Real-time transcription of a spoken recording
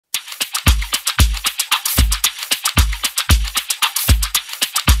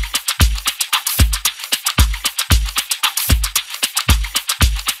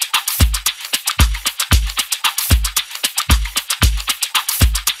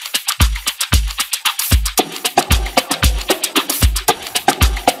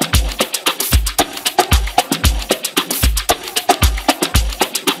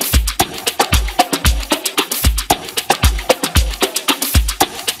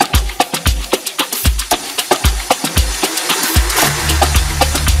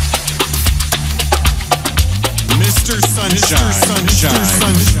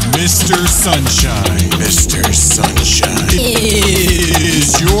MrSunShine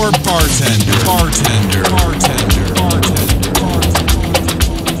is your bartender.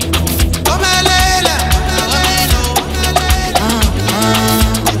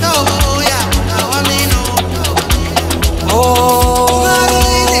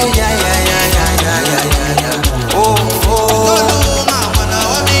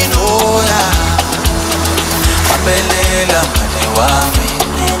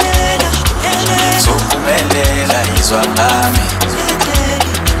 Ngami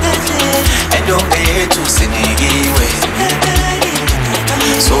endongethu sinikiwe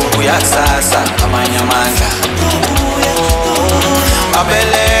so uyakusasa amanye amandla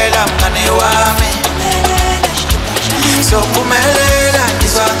abelela mngane wami so kuphumelela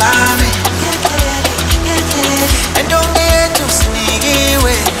izwa ngami endongethu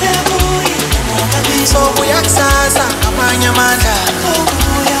sinikiwe so uyakusasa amanye amandla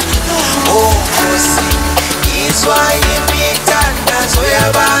oh Nkosi izwa imithandazo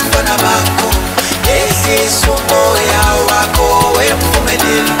yabantwana bakho ehlisa umoya wakho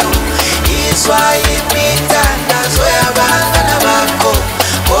wempumelelo izwa imithandazo yabantwana bakho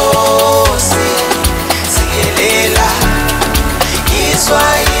Nkosi siyelela izwa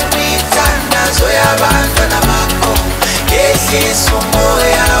imithandazo yabantwana bakho ehlisa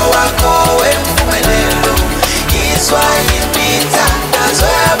umoya wakho wempumelelo izwa imithandazo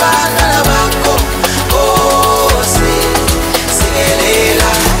yabantwana bakho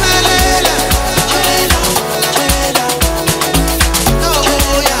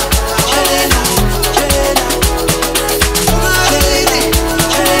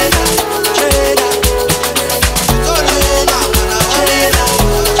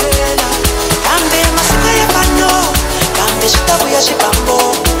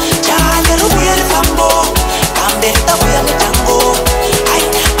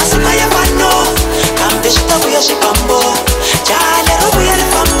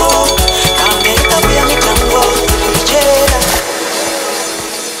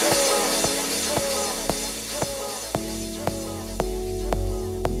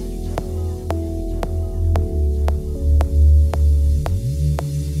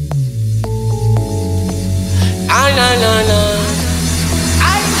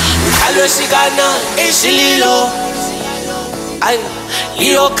Isililo ay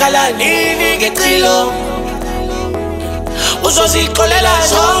liyokhala nini ngecilo uzozixolela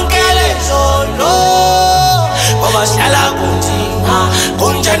zonke lezono ngoba sihlala kunzima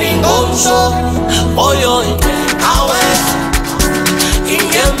kunjani ngomso oyo awe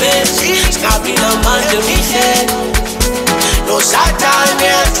ingemesi singabi namandla mihle no satane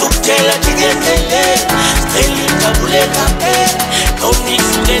athukutela tiketele sicela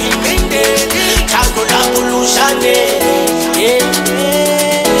nomnifundeli minde thando lakho lushane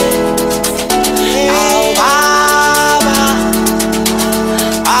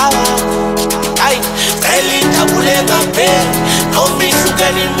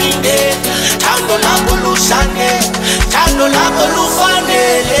nomnifundeli minde thando lakho lushane thando lakho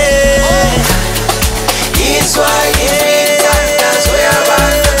lufanele izwa imithandazo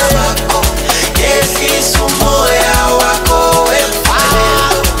yabantwana bakho yehlisa umoya wakho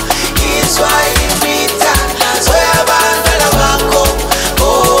wempumelelo izwa imithandazo yabantwana bakho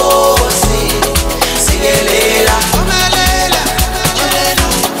Nkosi siyelela siyelela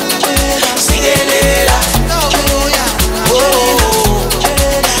siyelela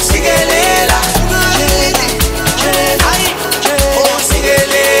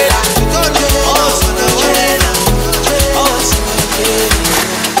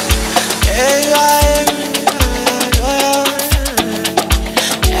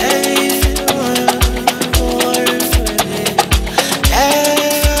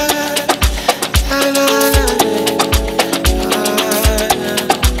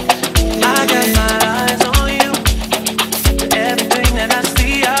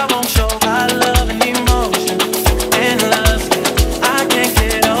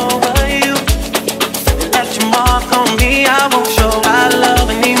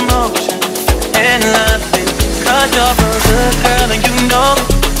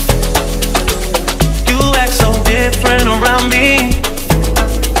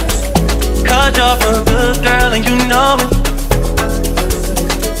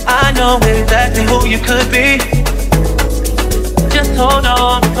Exactly who you could be. Just hold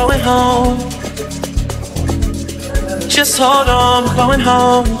on, we're going home. Just hold on, we're going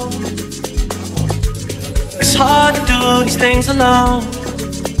home. It's hard to do these things alone.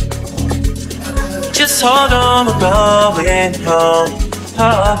 Just hold on, we're going home.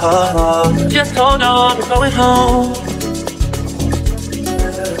 Oh, oh, oh. Just hold on, we're going home.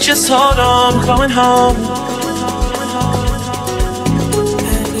 Just hold on, I'm going home.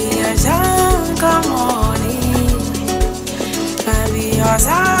 Baby, I don't come on in. Baby, I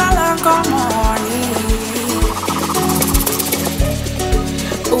don't come on in.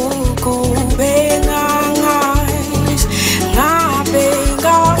 Ukubenga ngais,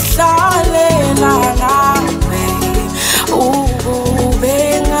 ngabenga salela nawe.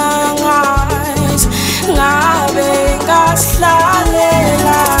 Ukubenga ngais, ngabenga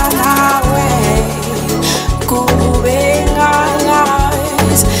salela nawe. Kubenga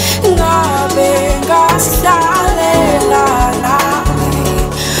ngais, ngabenga salela nawe.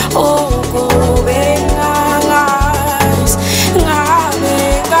 Ukubenga ngais,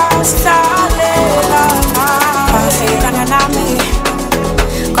 ngabenga salela nawe. Hlangana nami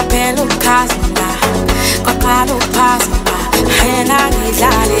kwaphela ukukhazana, kwaqala ukuphazama, yena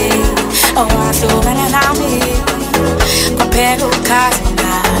ngidlale. Owahlukana nami kwaphela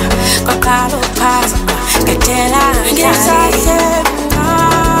ukukhazana, kwaqala ukuphazama, ngedela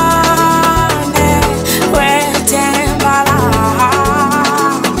ngisasemncane wethemba lami.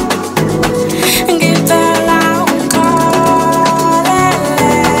 Ngicela ungixolele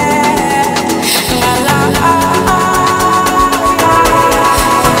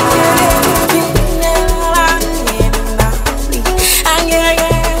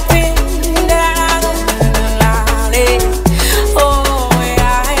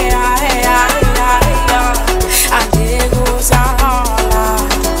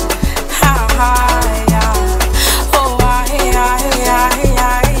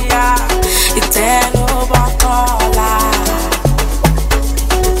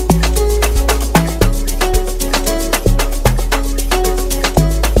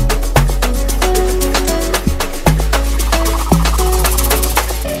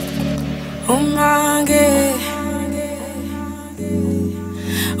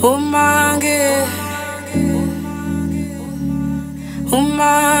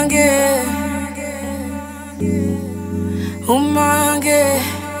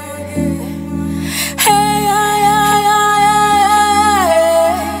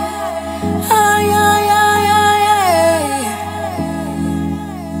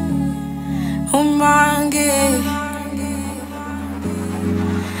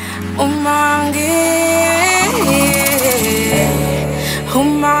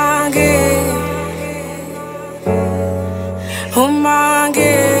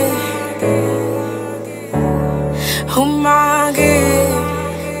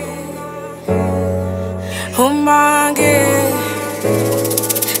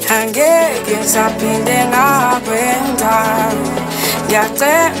ngisaphinde ngakwenza,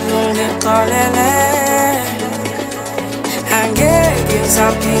 ngiyacela ungixolele. Angeke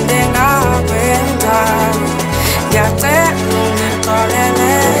ngisaphinde ngakwenza, ngiyacela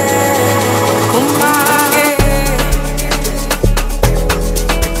ungixolele. Umange,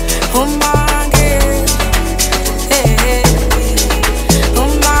 umange,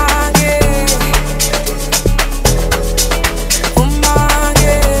 umange,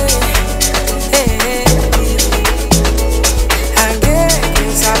 umange. Angeke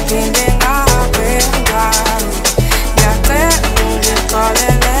ngisaphinde ngakwenza, ngiyacela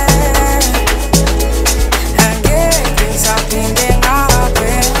ungixolele. Angeke ngisaphinde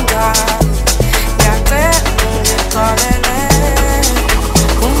ngakwenza, ngiyacela ungixolele.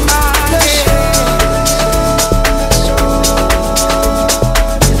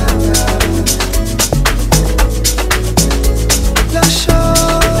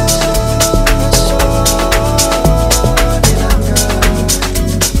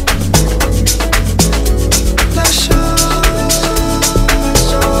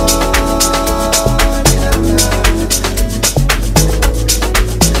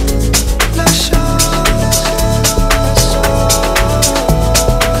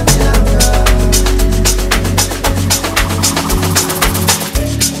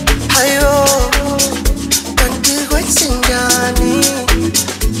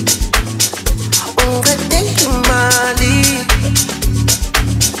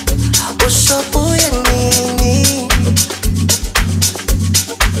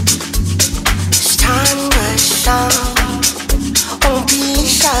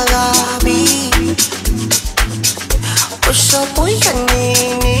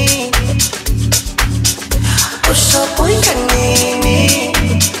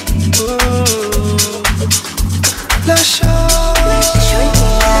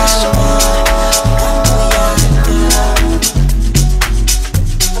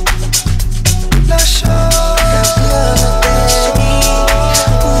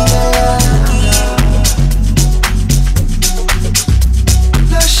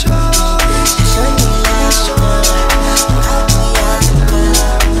 Let's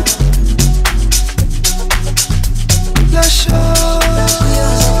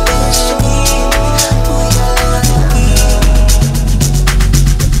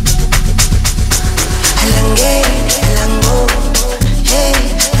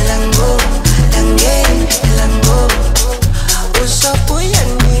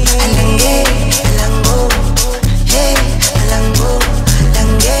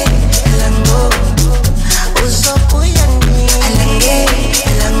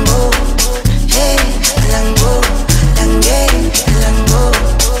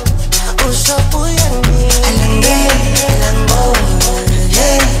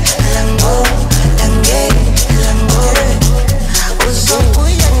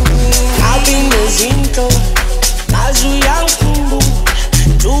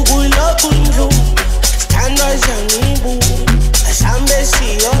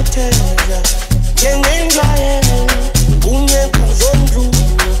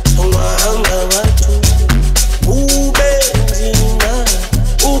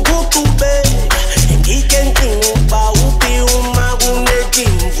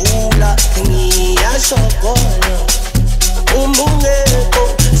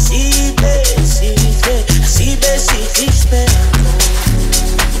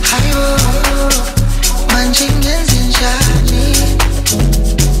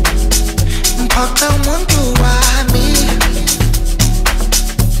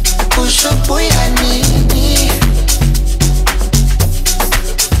Ushobuya nini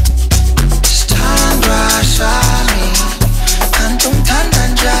Sithandwa sami Kanti ungithanda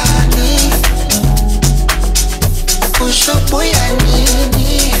njani Ushobuya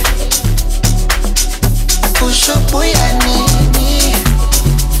nini Ushobuya nini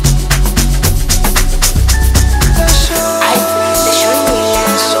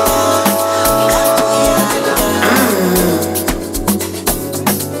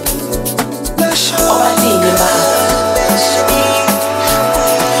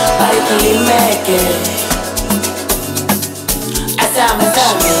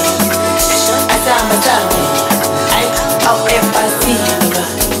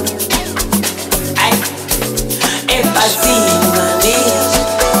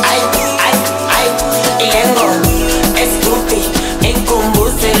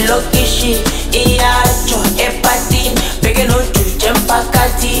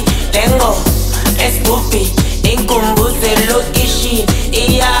Lengo, esbupi, inkumbuze lokishi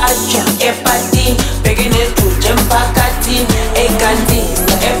Iyacho, epati, pegene tuje mpakati Ekanti,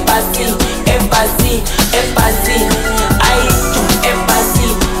 epasi, epasi, epasi Aicho, epasi,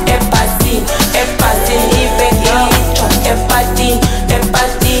 epasi, epasi Ibegicho, epati,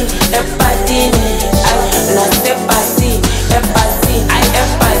 epati, epati Nasepasi, epasi, ay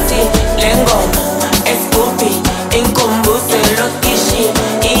epasi Lengo, esbupi, inkumbuze lokishi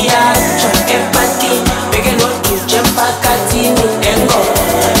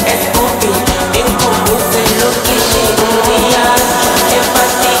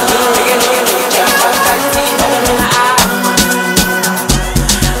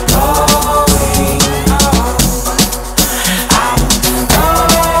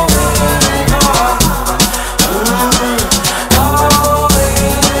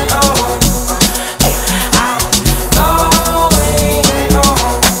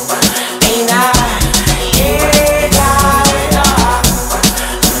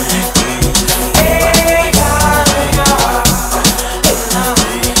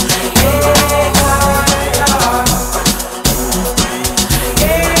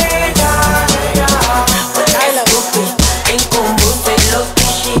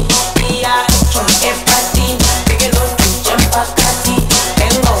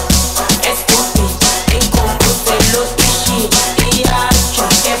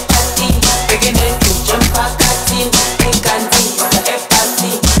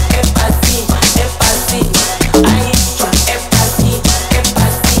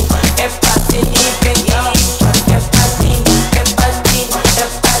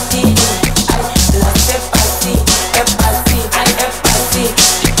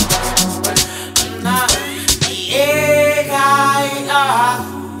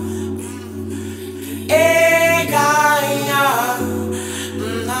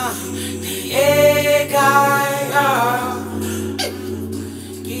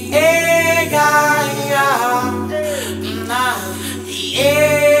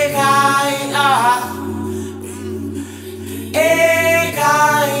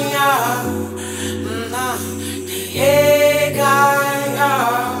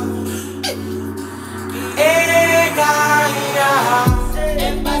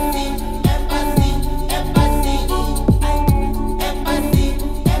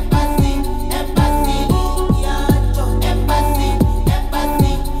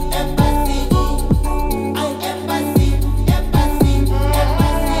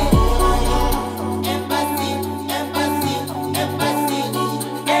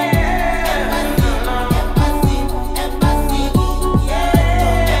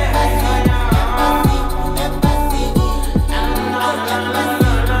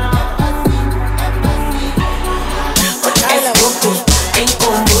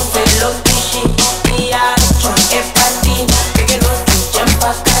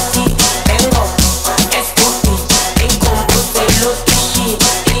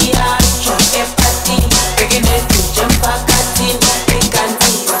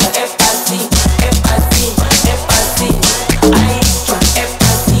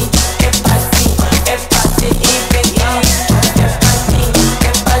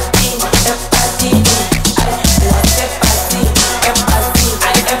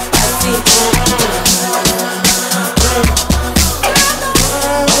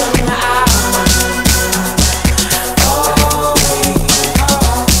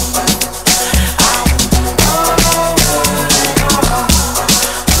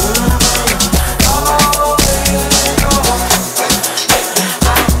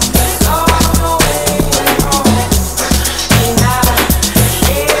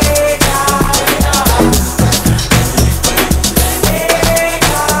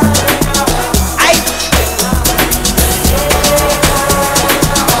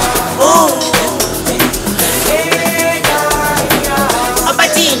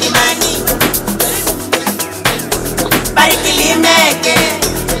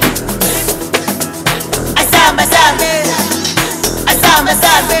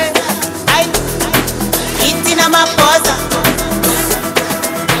sabe. Ay, itina maposa.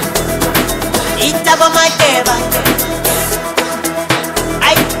 Itabo makeba.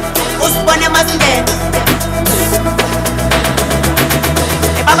 Ay, usibone masingena.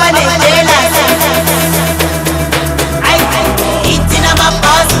 Baba nejela. Ay, itina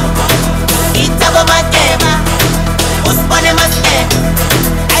maposa. Itabo makeba. Usibone masingena.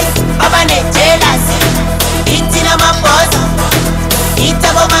 Ay, baba nejela. Itina maposa.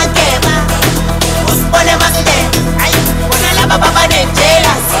 Itabo makeba. Usibone masingena. Ay, bona laba baba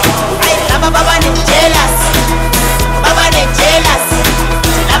nejela. Ay, laba baba nejela. Baba nejela.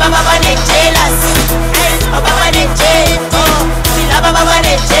 Laba baba nejela. Ay, baba nejela. Laba baba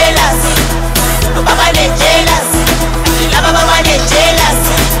nejela. Baba nejela. Laba baba nejela.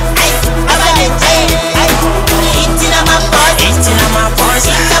 Ay, baba nejela. Ay, itina maposa. Itina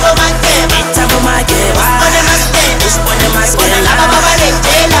maposa. Itabo makeba. Itabo makeba. Usibone masingena. Usibone masingena. Laba baba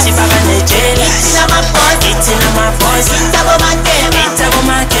nejela. Baba nejela. Itina maposa. Itina maposa. Itabo makeba. Itabo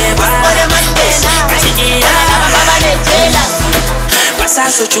makeba. Usibone masingena. Laba baba nejela.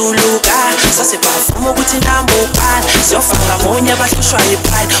 Basasojuluka sasebavuma ukuthi nambukana siyofaka munye bahlushwa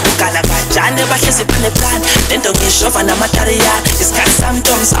yiphali ukala kanjani bahlezi paneplan lento ngishova namatariyana isikhathi sami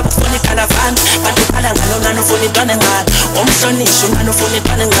ntombi sabafuna ikalavani bantu khala ngalo nanofuna intwana engalo omhlonishwa nanofuna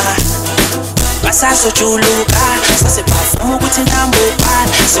intwana engalo basasojuluka sasebavuma ukuthi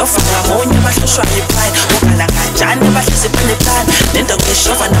nambukana siyofaka munye bahlushwa yiphali ukala kanjani bahlezi paneplan lento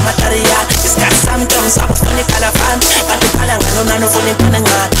ngishova namatariyana isikhathi sami ntombi sabafuna ikalavani bantu khala ngalo nanofuna intwana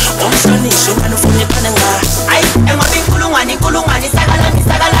engalo omhlonishwa nanofuna intwana engalo Ay, engoba inkulungwane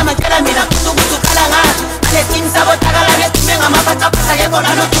sakala macela mina kusukuthi ukhala ngaphi aletim sabotakala ngedume ngamaphathaphatha kebona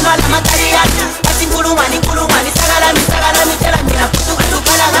nothuma lamatariyana athi inkulungwane sakala mitshela mina kusukuthi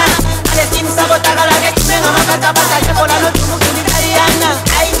ukhala ngaphi aletim sabotakala ngedume ngamaphathaphatha kebona nothuma ulitariyana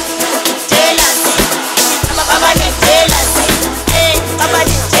ay jealous baba ne jealous hey baba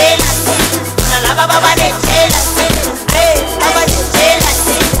ne jealous nalaba baba ne jealous hey baba ne jealous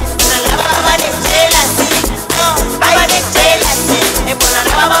nalaba baba ne jealous baba ne jealous e bona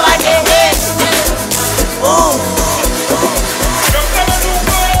laba baba ne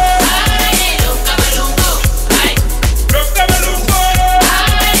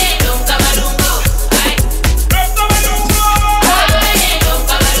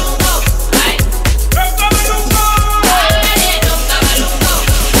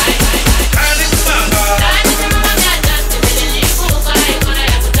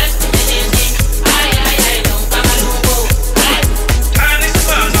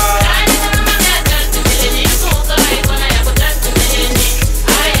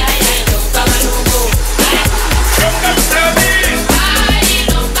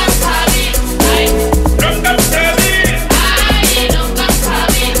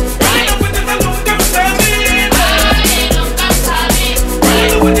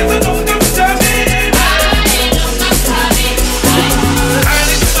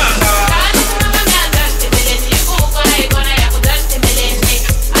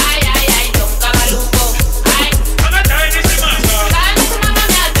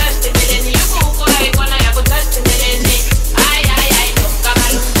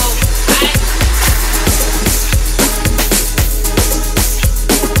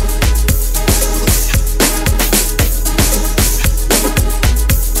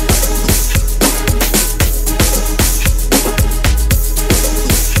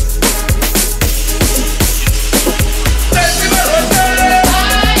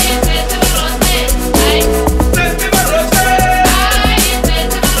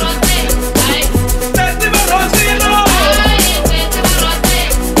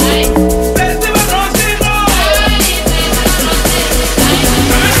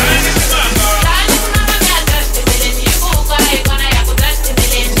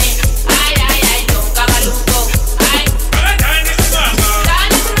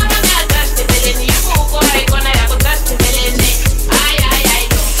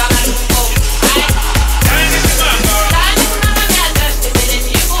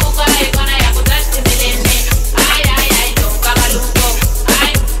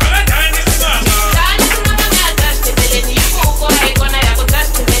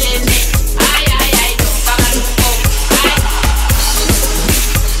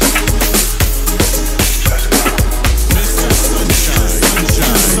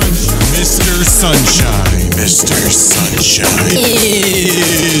SunShine, MrSunShine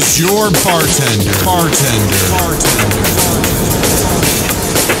is your bartender.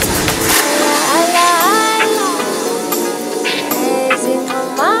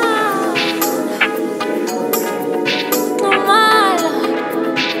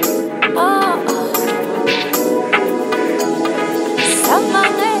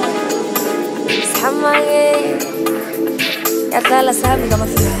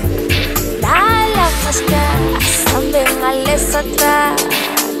 Dala maska, sambe ngale sotra.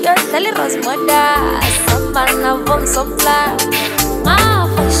 Yo dali rosmoda, samba na vom sopla. Ma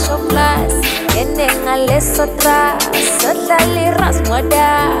fasho plus, yende ngale sotra. So dali rosmoda,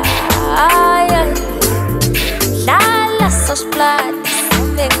 ay. Dala sos plat,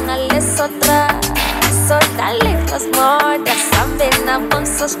 sambe ngale sotra. So dali rosmoda, sambe na vom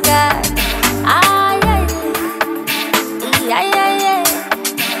soska. Ay, ay, ay, ay, ay.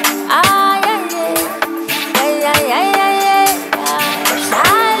 Ay, ay, ay, ay, ay, ay, ay.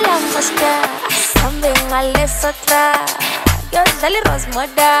 Dala maska, sambe ngale sotra. Yo dali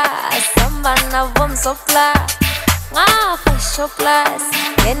rosmoda, samba na vom sopla. Nga fasho plus,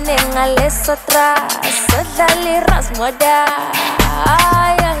 yende ngale sotra. So dali rosmoda,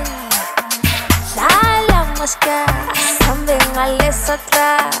 ay, ay. Dala maska, sambe ngale sotra.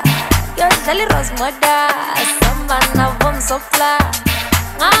 Yo dali rosmoda, samba na vom sopla.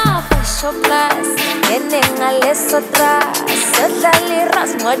 Nga fasho plus, yende ngale sotra. So dali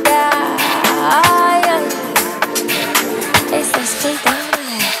rosmoda, ay, ay. Esa skita,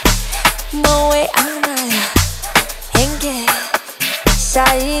 moe anaya, henge,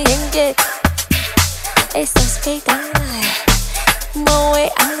 shai henge. Esa skita, moe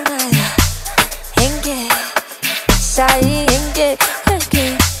anaya, henge, shai henge, henge,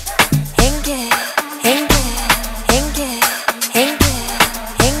 henge, henge, henge, henge,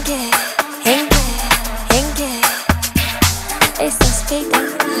 henge, henge, henge. Esa skita,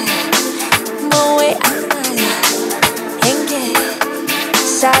 moe anaya.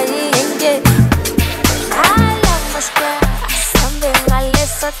 Shai henge, ala maska, sambe ngale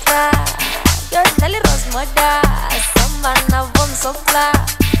sotra. Yo dali rosmoda, samba na vom sopla.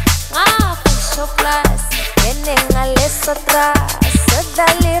 Nga fasho plus, yende ngale sotra. So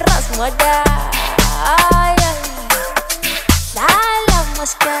dali rosmoda, ay, ay. Dala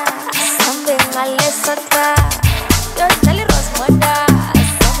maska, sambe ngale sotra. Yo dali rosmoda,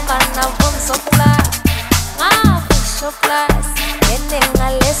 samba na vom sopla. Nga fasho plus, yende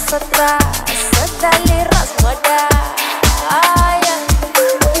ngale sotra. So dali rosmoda, ay, ay.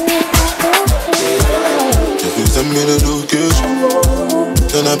 If you send me the location,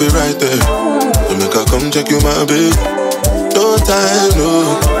 then I'll be right there. You make her come check you, my babe. No time, no.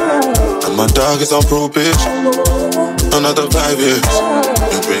 And my dog is on probation. Another 5 years.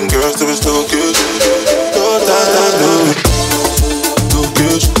 You bring girls to his location. No time, no.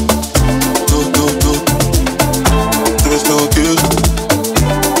 Location. To his location.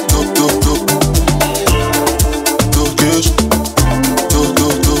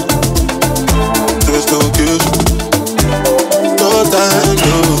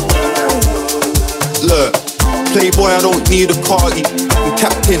 Look, playboy, I don't need a party. I'm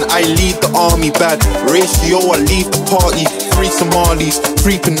captain, I lead the army. Bad ratio, I leave the party. 3 Somalis,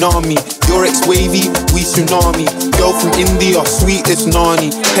 3 Panami. Your ex-wavy, we tsunami. Girl from India, sweet as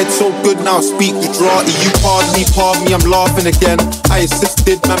Nani. Head so good now, speak Gujarati. You pardon me, I'm laughing again. I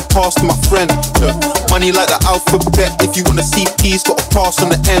assisted, man, passed my friend. Look, money like the alphabet. If you wanna see peace, gotta pass on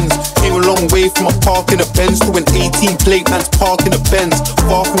the ends. Came a long way from a park in a Benz to an 18 plate man's park in a Benz.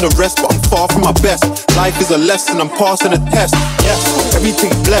 Far from the rest, but I'm far from my best. Life is a lesson, I'm passing a test. Yes,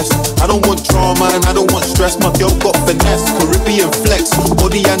 everything blessed. I don't want drama and I don't want stress. My girl got finesse, Caribbean flex.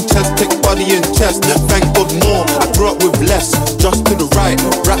 Body and chest, take body and chest. Thank God more, I grew up with less. Just to the right,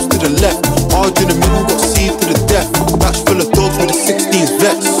 raps to the left. Hard in the middle, got seed to the death. Batch full of dogs with the 16s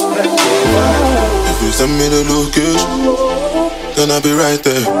vets. If you send me the location, then I'll be right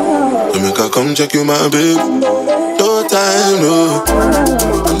there. You make her come check you, my babe. No time, no.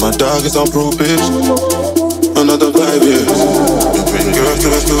 And my dog is on probation. Another 5 years. You bring girls to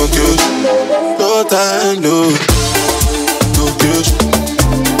his location. No time, no. Location.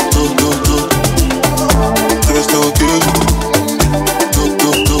 To his location.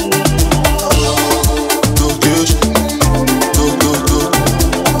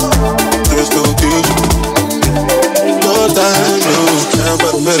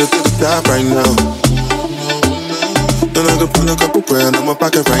 Better to the top right now. Then I can pull a couple grand in my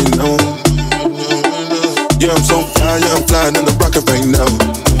pocket right now. Yeah, I'm so fly, yeah, I'm flying in the rocket right now.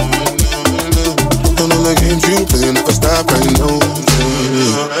 Don't know the games you play, never stop right now.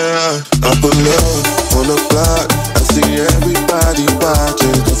 I put love on the block. I see everybody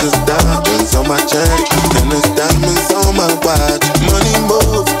watching, cause it's diamonds on my chain and it's diamonds on my watch. Money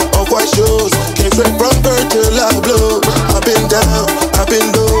moves, off-white shoes, came straight from birth till I blew. I've been down, I've been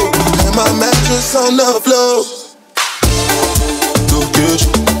low, and my mattress on the floor.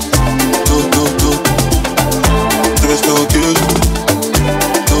 Location, there's no good.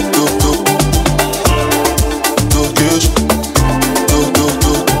 Location,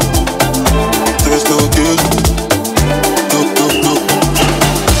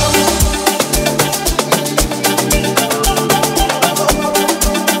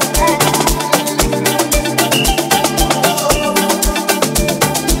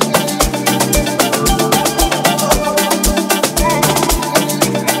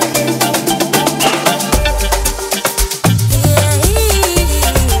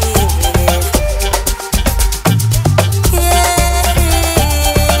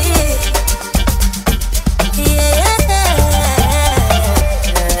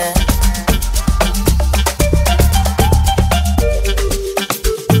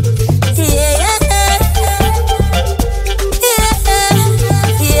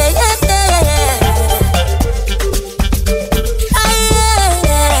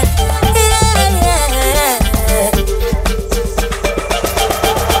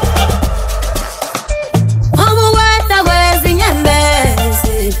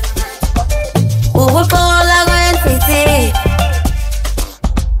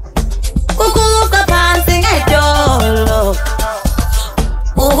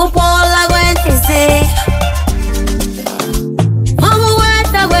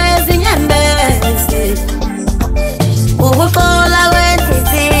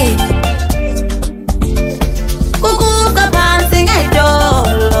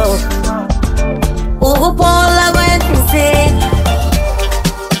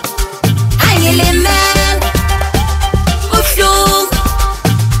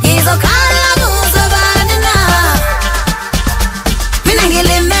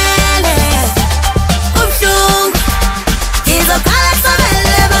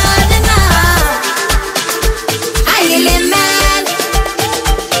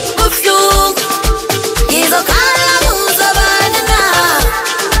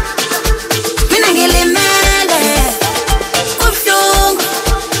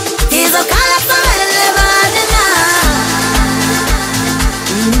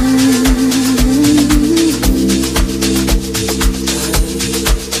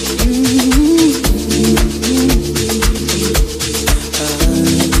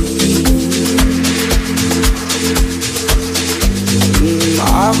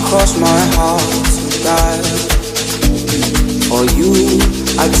 cross my heart to die. For you,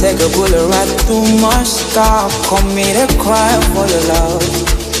 I take a bullet right through my scar. Come me to cry for your love.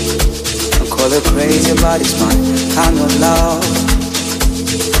 I call it crazy, but it's my kind of love.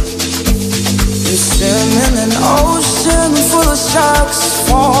 You swim in an ocean full of sharks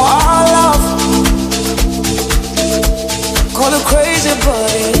for our love. Call it crazy,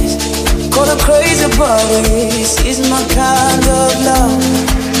 buddies. Call it crazy, buddies. It's my kind of love.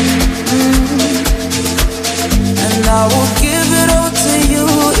 And I will give it all to you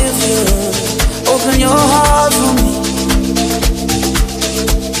if you open your heart for me.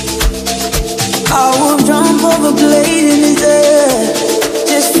 I will jump over blade in his head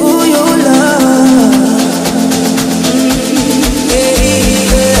just for your love.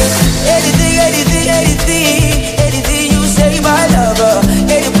 Anything you say, my lover.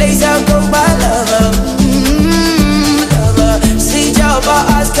 Any place I go, my lover. Lover. See, Sjava,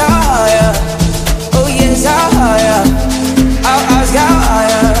 ask higher. Oh yes, higher. I'll ask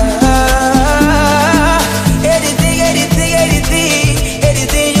higher.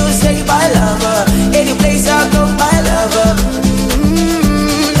 Anything you say, my lover. Any place I go, my lover.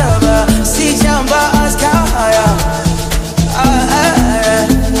 Lover. See, Sjava, ask higher.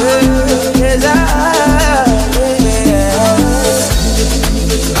 Yes,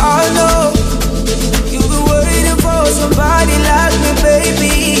 I know you've been waiting for somebody like me,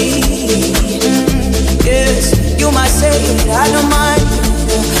 baby. Yes, you might say it, I don't mind.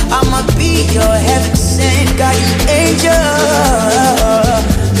 I'ma be your heaven sent guardian angel.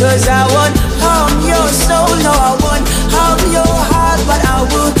 Cause I won't harm your soul, no, I won't harm your heart. But I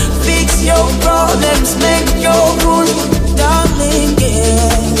will fix your problems, make your rules, darling, yeah.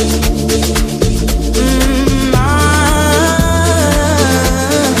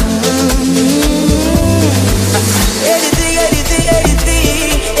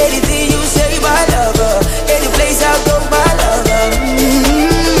 Anything you say, my lover. Any place I go, my lover.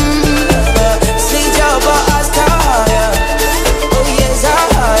 Lover. See, Sjava, ask higher. Oh yes,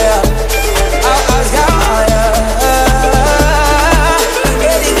 higher. I'll ask higher.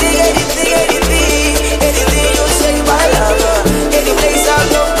 Anything you say, my lover. Any place I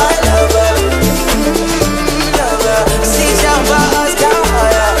go, my lover. Lover. See, Sjava, ask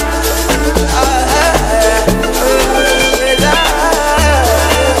higher.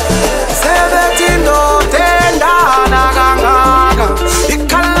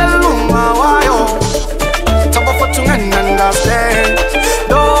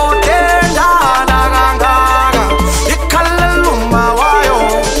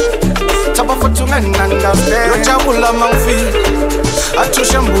 Yojabula mangifika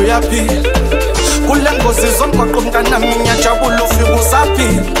athushe mbuya phi kule ngozi zomgwaqo mntanami ngiyajabula ufika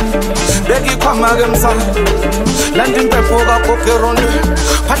usaphi bekikhwama ke msana landa impepho kagogerondo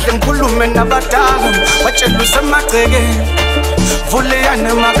phahle ngikhulume nabadala batshela usemagcekeni vuleyane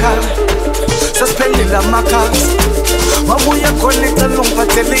emakhaya sesiphelile amakhasi wabuye khona icela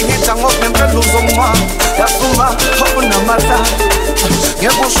ungiphathele ihitha ngokunempela uzongcwaba yasuma awunamahla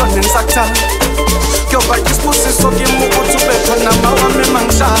ngekusho nengisakuthanda Kyoba isibusiso kimi ukuthi ube khona mawami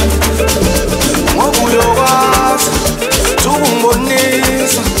mangishaya ngoba uyokwazi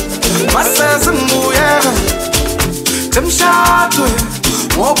ukungibonisa maseze ngibuyeka temshadwe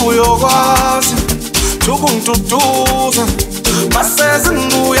ngoba uyokwazi ukungiduduza maseze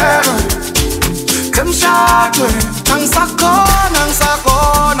ngibuyeka temshadwe ngisakhona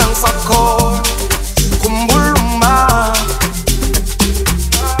khumbula uma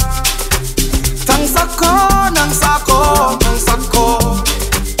ngisakhona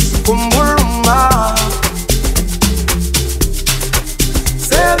kumbuluma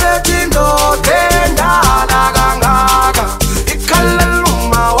sebethi ndoda endala kangaka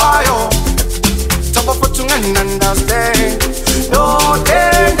ikhaleluma wayo thaba futhi unganunderstand ndoda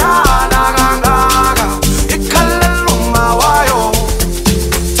endala kangaka ikhaleluma wayo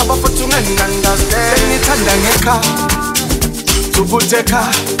thaba futhi unganunderstand ngithanda ngekhaya Subuteka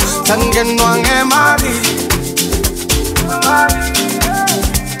tangenwa ngemali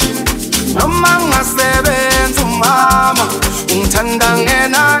noma ngasebenza umama ungithanda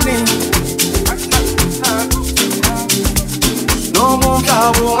ngenani noma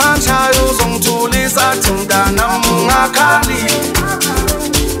umhlaba ungashaya uzongithulisa thindana ungakhali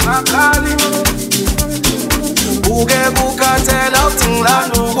uke kukhathela uthi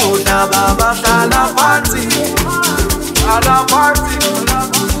ngilanda ukudla babahlala phansi ala party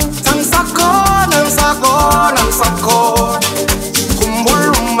Tangisakhona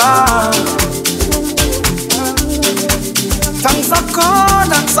kumbuluma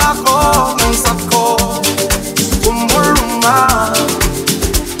Tangisakhona kumbuluma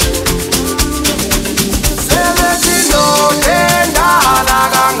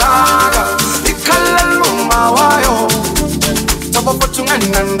futhi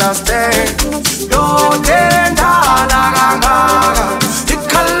ungani-understand yotendala kangaka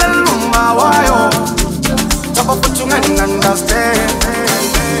ikhalela uma wayo ngoba futhi ungani-understand.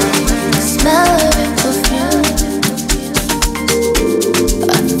 Smell of your perfume.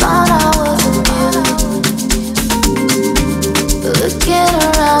 I thought I was immune. Looking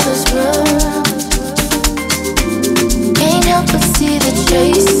around this room, can't help but see the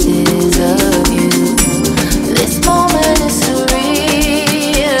traces of you. This moment is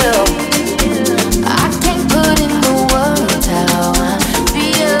surreal. I can't put in the words how I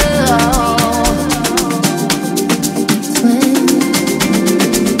feel.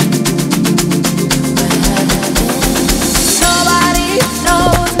 Nobody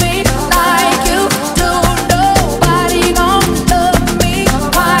knows me like you do. Nobody gon' love me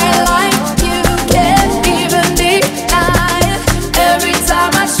quite like you. Can't even deny it. Every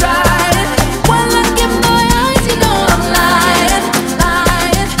time I try it, one look in my eyes, you know I'm lying,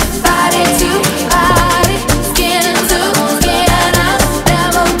 lying. Body to body, skin to skin. I'm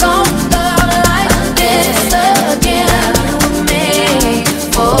never gon' love like this again. Made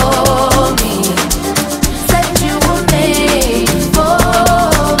for me. Said you were made for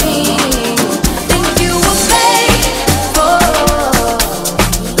me. Think you were made for me.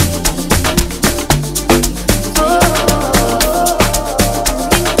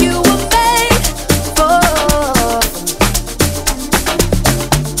 Think you were made for me.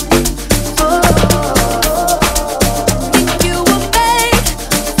 Think you were made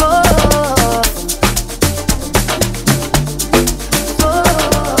for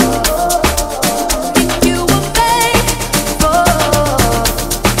Think you were made for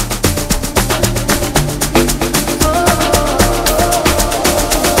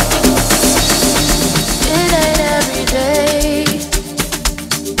It ain't every day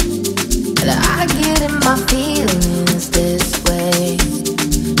that I get in my feelings this way.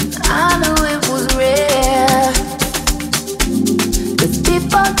 I knew it was rare. With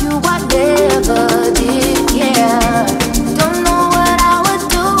people you I never did care. Don't know what I would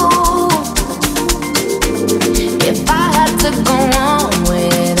do if I had to go on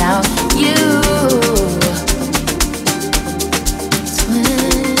without you.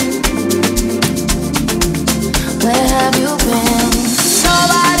 Twin, where have you been?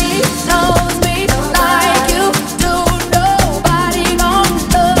 Nobody knows me like you do. Nobody gon'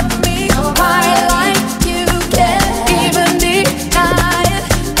 love me quite like you. Can't even deny it.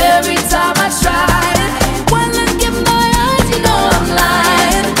 Every time I try it, one look in my eyes, you know I'm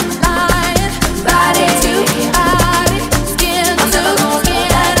lying, lying. Body to body, skin to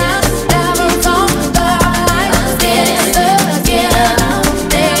skin. I'm never gon' love like this again.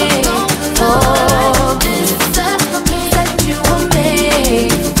 Made for this. Said you were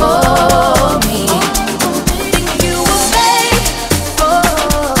made for me. Think you were made for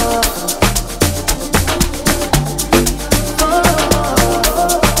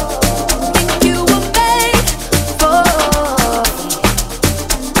Think you were made for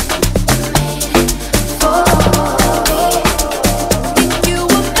Think you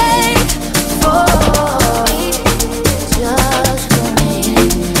were made for just for me.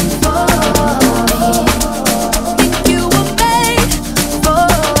 Think you were made for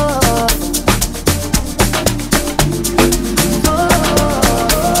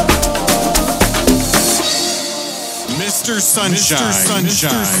MrSunShine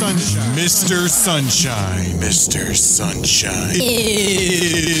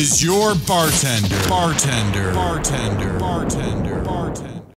is your bartender.